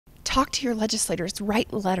Talk to your legislators,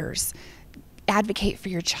 write letters, advocate for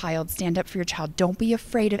your child, stand up for your child. Don't be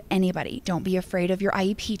afraid of anybody. Don't be afraid of your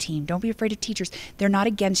IEP team. Don't be afraid of teachers. They're not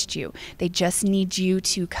against you. They just need you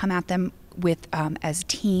to come at them with as a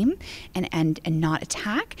team and not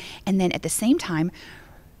attack. And then at the same time,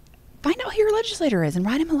 find out who your legislator is and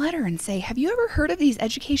write him a letter and say, have you ever heard of these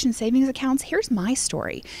education savings accounts? Here's my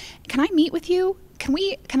story. Can I meet with you?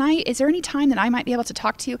 Is there any time that I might be able to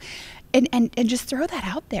talk to you? And just throw that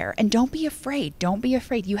out there, and don't be afraid. Don't be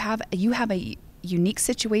afraid. You have a unique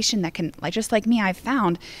situation that can, just like me, I've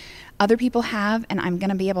found other people have, and I'm going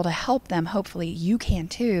to be able to help them. Hopefully you can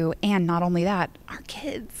too. And not only that, our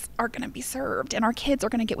kids are going to be served, and our kids are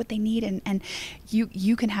going to get what they need, and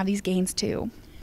you can have these gains too.